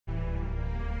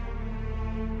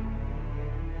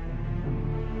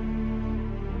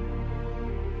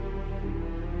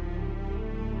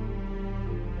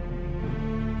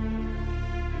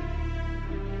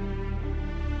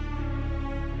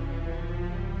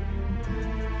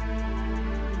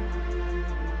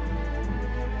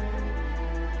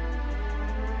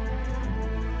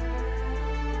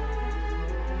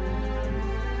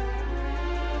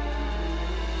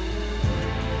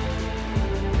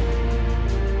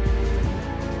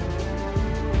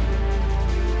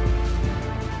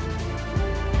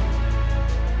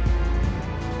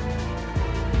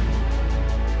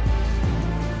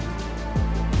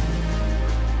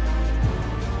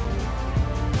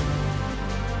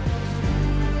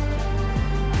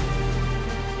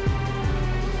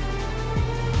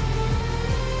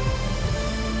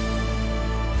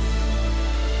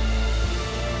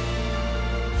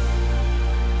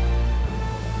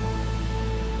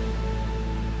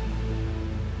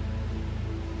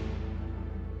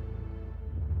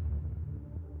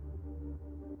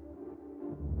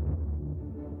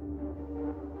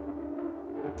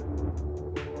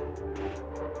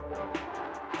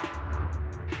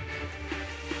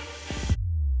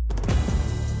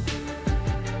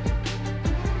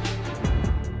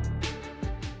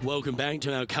welcome back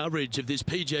to our coverage of this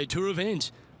PGA Tour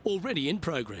event, already in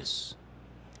progress.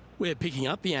 We're picking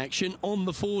up the action on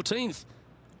the 14th.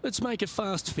 Let's make a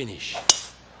fast finish.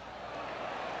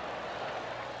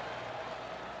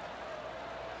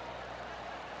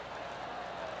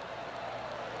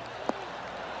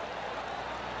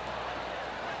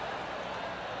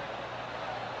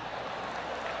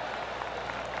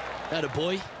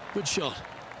 Attaboy, good shot.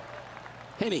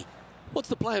 Henny, what's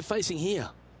the player facing here?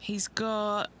 He's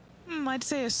got, I'd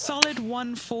say, a solid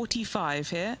 145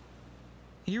 here.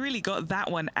 He really got that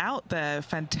one out there.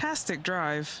 Fantastic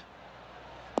drive.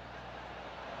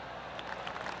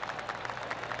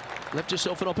 Left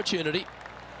yourself an opportunity.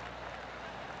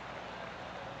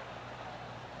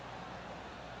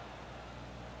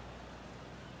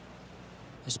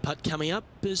 This putt coming up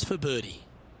is for birdie.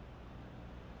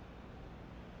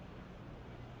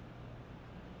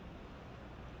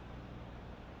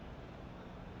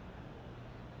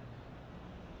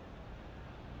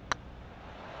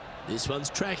 This one's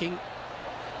tracking.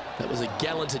 That was a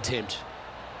gallant attempt.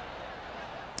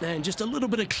 And just a little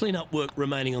bit of clean-up work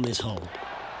remaining on this hole.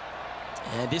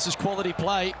 And this is quality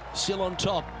play, still on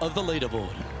top of the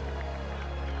leaderboard.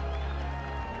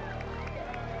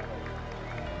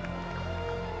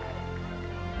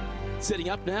 Setting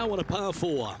up now on a par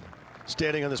 4.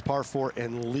 Standing on this par 4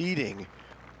 and leading.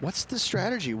 What's the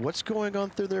strategy? What's going on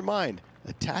through their mind?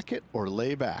 Attack it or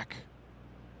lay back?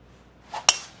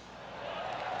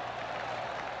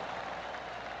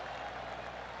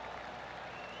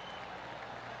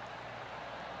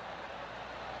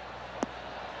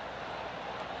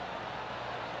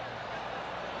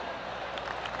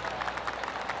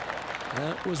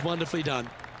 That was wonderfully done.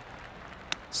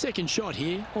 Second shot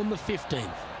here on the 15th.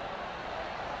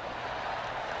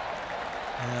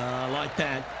 Like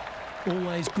that.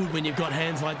 Always good when you've got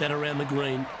hands like that around the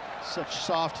green. Such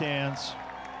soft hands.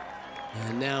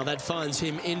 And now that finds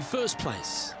him in first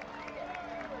place.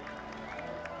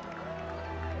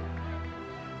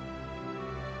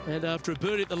 And after a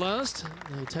birdie at the last,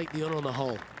 they'll take the honour on the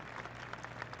hole.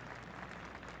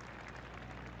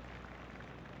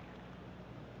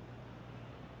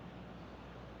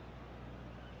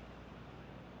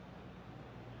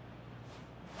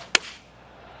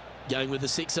 Going with the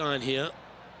 6-iron here.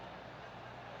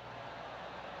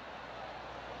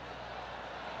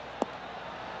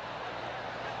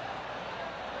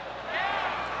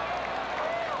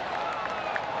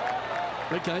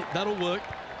 Okay, that'll work.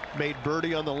 Made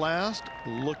birdie on the last,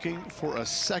 looking for a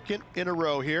second in a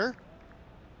row here.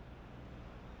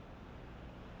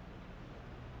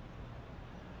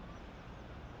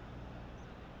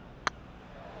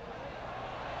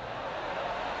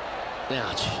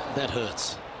 Ouch, that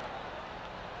hurts.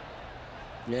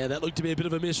 Yeah, that looked to be a bit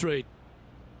of a misread.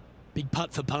 Big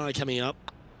putt for par coming up.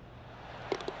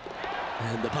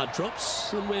 And the putt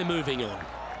drops, and we're moving on.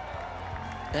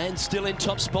 And still in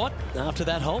top spot after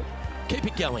that hole. Keep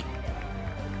it going.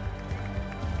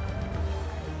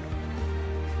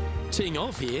 Teeing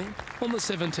off here on the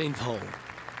 17th hole.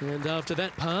 And after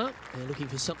that par, they're looking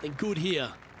for something good here.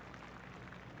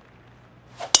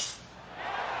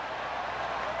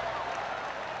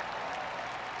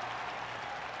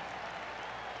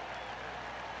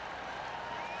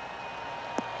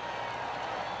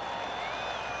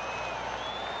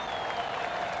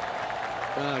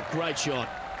 Great shot.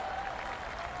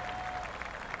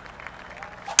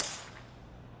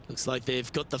 Looks like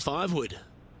they've got the 5-wood.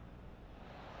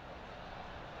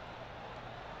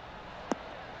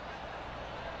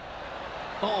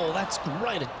 Oh, that's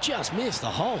great. It just missed the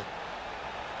hole.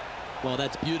 Well,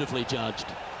 that's beautifully judged.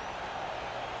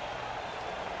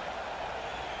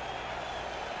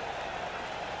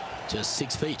 Just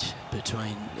 6 feet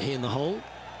between he and the hole.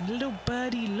 Little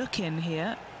birdie look in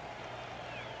here.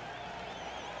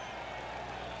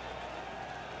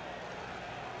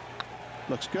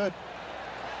 Looks good.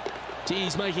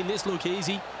 He's making this look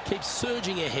easy. Keeps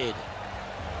surging ahead.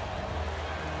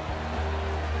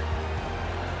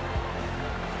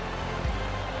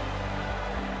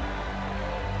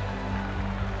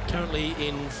 Currently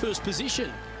in first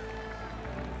position.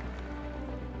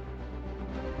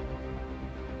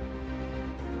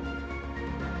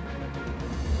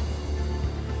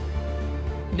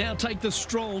 Now take the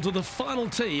stroll to the final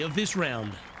tee of this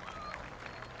round.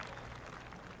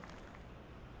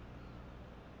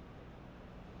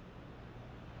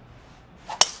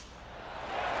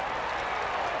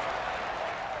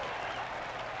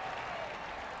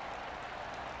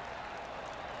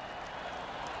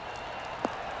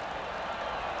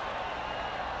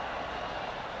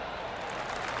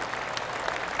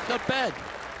 Not bad.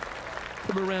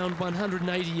 From around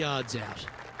 180 yards out.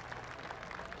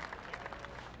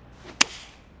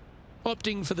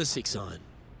 opting for the 6-iron.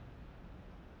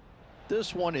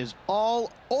 This one is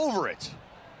all over it.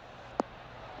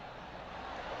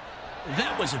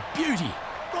 That was a beauty,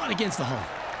 right against the hole.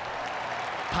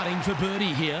 Putting for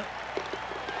birdie here.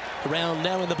 A round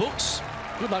now in the books.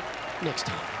 Good luck next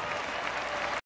time.